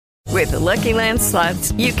With the Lucky Land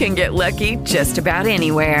Slots, you can get lucky just about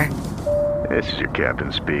anywhere. This is your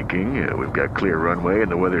captain speaking. We've got clear runway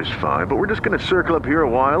and the weather's fine, but we're just going to circle up here a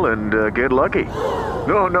while and get lucky.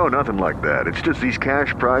 No, nothing like that. It's just these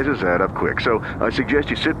cash prizes add up quick. So I suggest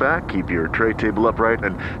you sit back, keep your tray table upright,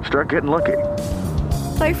 and start getting lucky.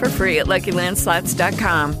 Play for free at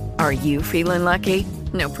LuckyLandSlots.com. Are you feeling lucky?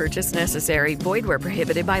 No purchase necessary. Void where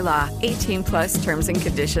prohibited by law. 18 plus terms and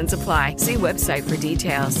conditions apply. See website for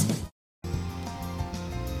details.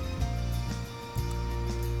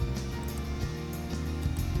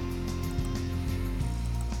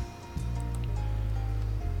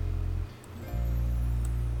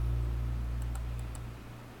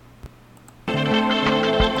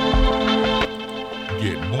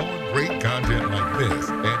 Get more great content like this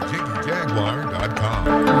at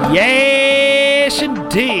JiggyJaguar.com. Yes,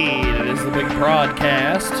 indeed. It is the big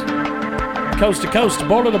broadcast. Coast to coast,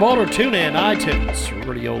 border to border, tune in, iTunes,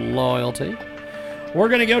 Radio Loyalty. We're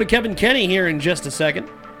going to go to Kevin Kenny here in just a second.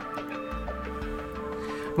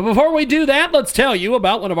 But before we do that, let's tell you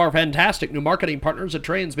about one of our fantastic new marketing partners at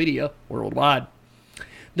Transmedia Worldwide.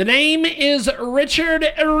 The name is Richard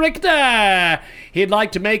Richter. He'd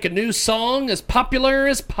like to make a new song as popular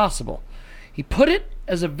as possible. He put it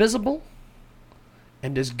as visible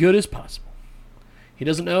and as good as possible. He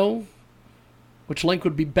doesn't know which link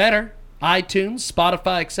would be better, iTunes,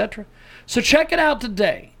 Spotify, etc. So check it out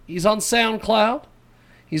today. He's on SoundCloud.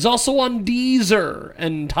 He's also on Deezer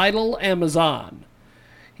and Tidal Amazon.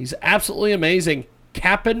 He's absolutely amazing.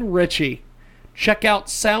 Cap'n Richie. Check out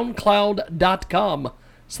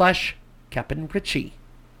soundcloud.com/Cap'n Richie.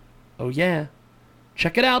 Oh yeah.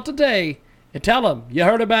 Check it out today and tell him you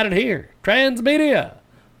heard about it here. Transmedia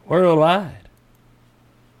Worldwide.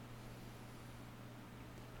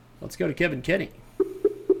 Let's go to Kevin Kenny.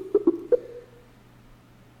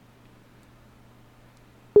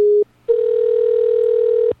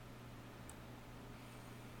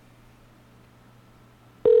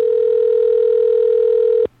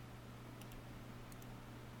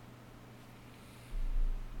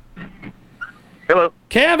 Hello.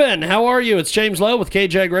 Kevin, how are you? It's James Lowe with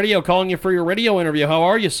KJAG Radio calling you for your radio interview. How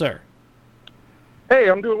are you, sir? Hey,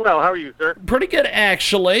 I'm doing well. How are you, sir? Pretty good,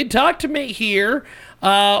 actually. Talk to me here.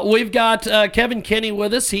 We've got Kevin Kenny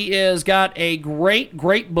with us. He has got a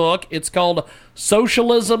great book. It's called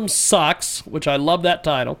Socialism Sucks, which I love that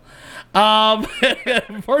title.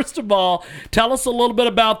 First of all, tell us a little bit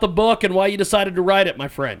about the book and why you decided to write it, my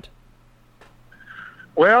friend.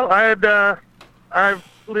 Well, I've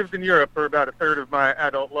lived in Europe for about a third of my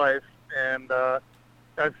adult life, and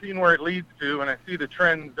I've seen where it leads to, and I see the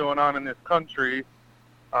trends going on in this country,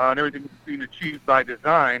 and everything's being achieved by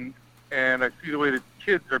design, and I see the way that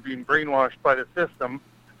kids are being brainwashed by the system.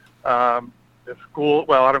 The school,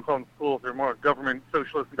 well, I don't call them schools, they're more government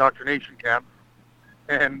socialist indoctrination camps.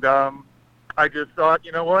 And I just thought,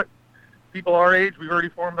 you know what? People our age, we've already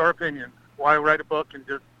formed our opinions. Why write a book and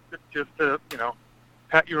just to,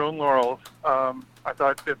 pat your own laurels? I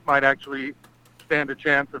thought this might actually stand a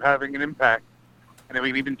chance of having an impact. And it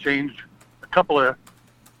would even change a couple of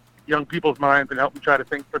young people's minds and help them try to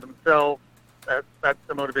think for themselves. That's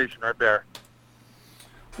the motivation right there.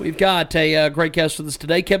 We've got a great guest with us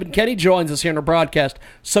today. Kevin Kenny joins us here in our broadcast.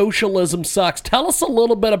 Socialism Sucks. Tell us a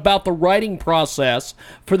little bit about the writing process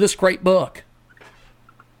for this great book.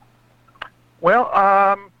 Well,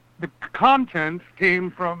 the content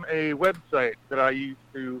came from a website that I used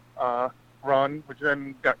to run, which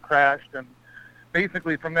then got crashed. And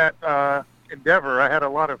basically from that endeavor, I had a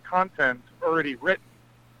lot of content already written,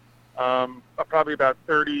 probably about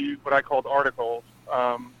 30 what I called articles.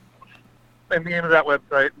 And the end of that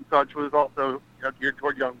website and such was also geared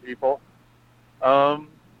toward young people.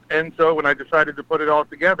 And so when I decided to put it all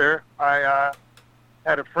together, I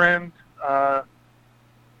had a friend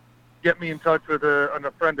get me in touch with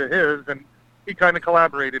a friend of his, and he kind of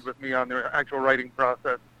collaborated with me on the actual writing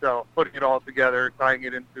process itself, putting it all together, tying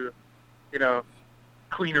it into,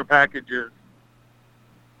 cleaner packages.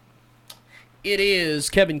 It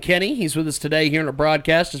is Kevin Kenny. He's with us today here in a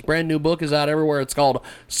broadcast. His brand new book is out everywhere. It's called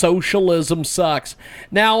Socialism Sucks.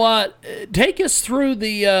 Now, take us through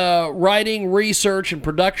the writing, research, and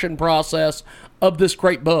production process of this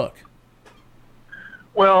great book.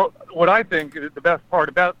 Well, what I think is the best part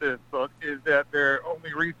about this book is that the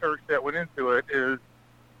only research that went into it is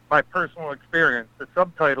my personal experience. The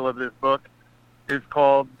subtitle of this book is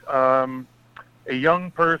called A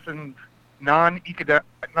Young Person's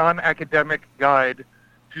Non-Academic Guide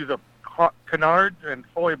to the Canards and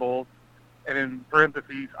Foibles, and in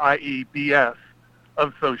parentheses, i.e. BS,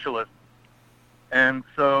 of socialism. And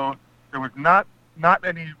so there was not not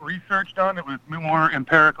any research done. It was more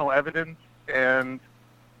empirical evidence, and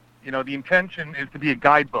the intention is to be a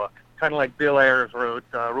guidebook, kind of like Bill Ayers wrote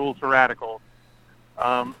Rules for Radicals.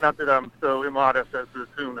 Not that I'm so immodest as to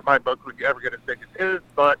assume that my book would ever get as big as his,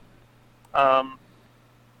 but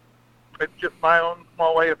it's just my own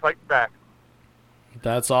small way of fighting back.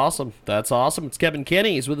 That's awesome. That's awesome. It's Kevin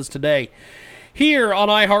Kinney. He's with us today here on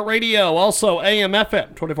iHeartRadio, also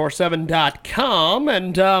AMFM247.com,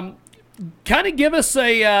 and kind of give us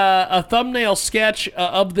a thumbnail sketch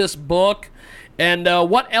of this book, and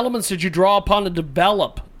what elements did you draw upon to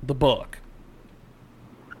develop the book?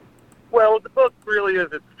 Well, the book really is,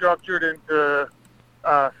 it's structured into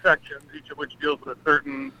sections, each of which deals with a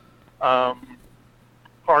certain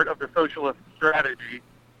part of the socialist strategy,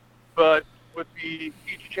 but each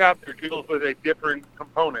chapter deals with a different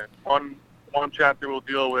component. One chapter will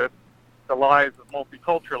deal with the lies of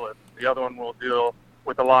multiculturalists. The other one will deal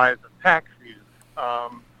with the lies of taxis,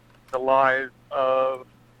 the lies of,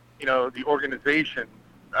 the organizations,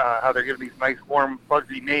 how they're given these nice, warm,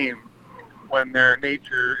 fuzzy names when their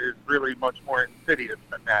nature is really much more insidious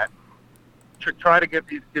than that. To try to get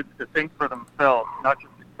these kids to think for themselves, not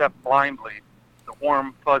just accept blindly the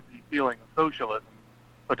warm, fuzzy feeling of socialism,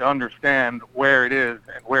 but to understand where it is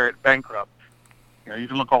and where it bankrupts. You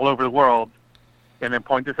can look all over the world and then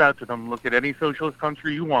point this out to them. Look at any socialist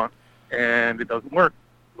country you want, and it doesn't work.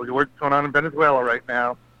 Look at what's going on in Venezuela right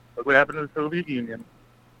now. Look what happened to the Soviet Union.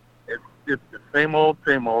 It's the same old,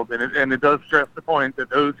 and it does stress the point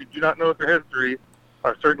that those who do not know their history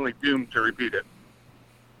are certainly doomed to repeat it.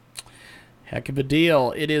 Heck of a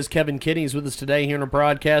deal. It is Kevin Kinney with us today here in a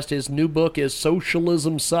broadcast. His new book is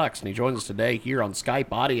Socialism Sucks, and he joins us today here on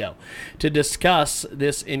Skype Audio to discuss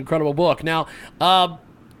this incredible book. Now,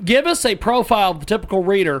 give us a profile of the typical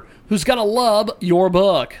reader who's going to love your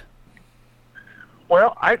book.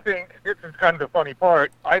 Well, I think this is kind of the funny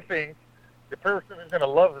part. I think the person who's going to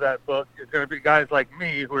love that book is going to be guys like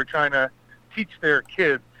me who are trying to teach their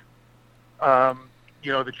kids,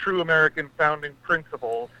 the true American founding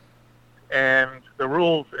principles and the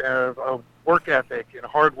rules of work ethic and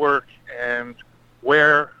hard work and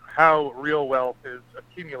how real wealth is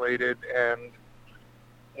accumulated, and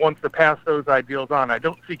wants to pass those ideals on. I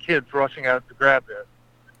don't see kids rushing out to grab this.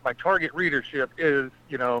 My target readership is,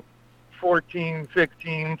 14,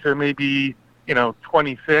 16 to maybe,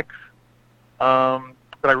 26. But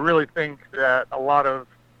I really think that a lot of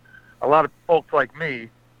folks like me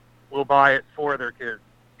will buy it for their kids,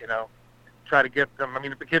 try to get them. I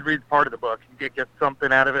mean, if the kid reads part of the book and get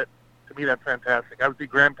something out of it, to me that's fantastic. I would see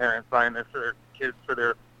grandparents buying this for their kids for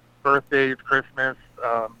their birthdays, Christmas.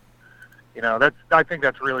 I think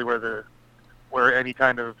that's really where any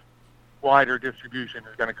kind of wider distribution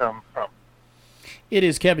is going to come from. It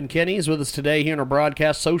is Kevin Kinney. He's with us today here in our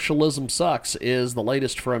broadcast. Socialism Sucks is the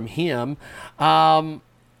latest from him.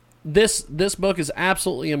 This book is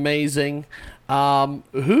absolutely amazing.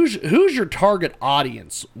 Who's your target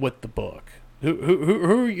audience with the book?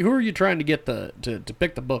 Who are you trying to get to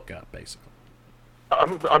pick the book up, basically?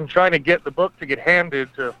 I'm trying to get the book to get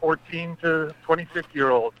handed to 14 to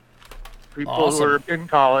 26-year-olds, people Awesome. who are in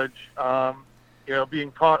college,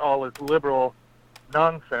 being taught all this liberal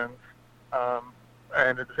nonsense,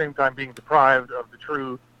 and at the same time being deprived of the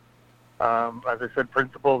true, as I said,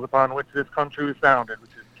 principles upon which this country was founded,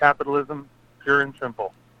 which is capitalism, pure and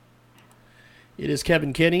simple. It is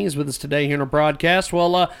Kevin Kinney. He's with us today here in our broadcast.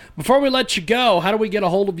 Well, before we let you go, how do we get a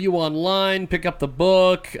hold of you online, pick up the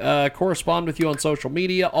book, correspond with you on social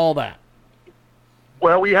media, all that?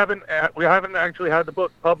 Well, we haven't actually had the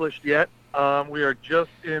book published yet. We are just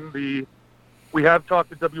we have talked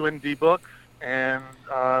to WND Books, and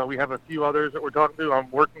we have a few others that we're talking to. I'm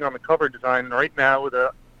working on the cover design right now with an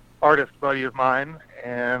artist buddy of mine,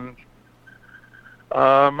 and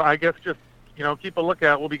I guess just, keep a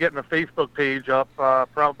lookout. We'll be getting a Facebook page up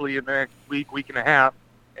probably in the next week and a half,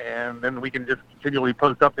 and then we can just continually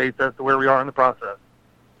post updates as to where we are in the process.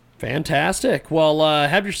 Fantastic. Well,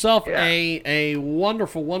 have yourself a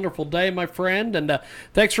wonderful, wonderful day, my friend, and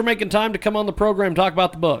thanks for making time to come on the program and talk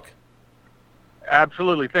about the book.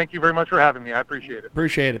 Absolutely. Thank you very much for having me. I appreciate it.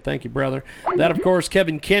 Appreciate it. Thank you, brother. That, of course,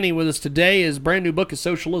 Kevin Kinney with us today. His brand new book is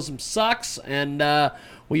Socialism Sucks, and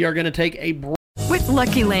we are going to take a break. With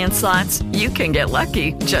Lucky Land Slots, you can get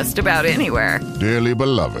lucky just about anywhere. Dearly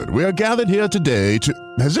beloved, we are gathered here today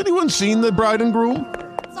to... Has anyone seen the bride and groom?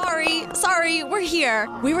 Sorry, we're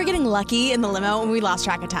here. We were getting lucky in the limo and we lost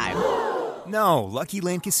track of time. No, Lucky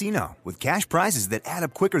Land Casino, with cash prizes that add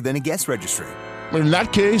up quicker than a guest registry. In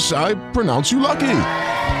that case, I pronounce you lucky.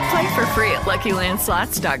 Play for free at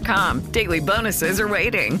LuckyLandSlots.com. Daily bonuses are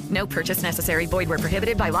waiting. No purchase necessary. Void where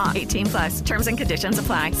prohibited by law. 18 plus. Terms and conditions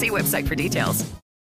apply. See website for details.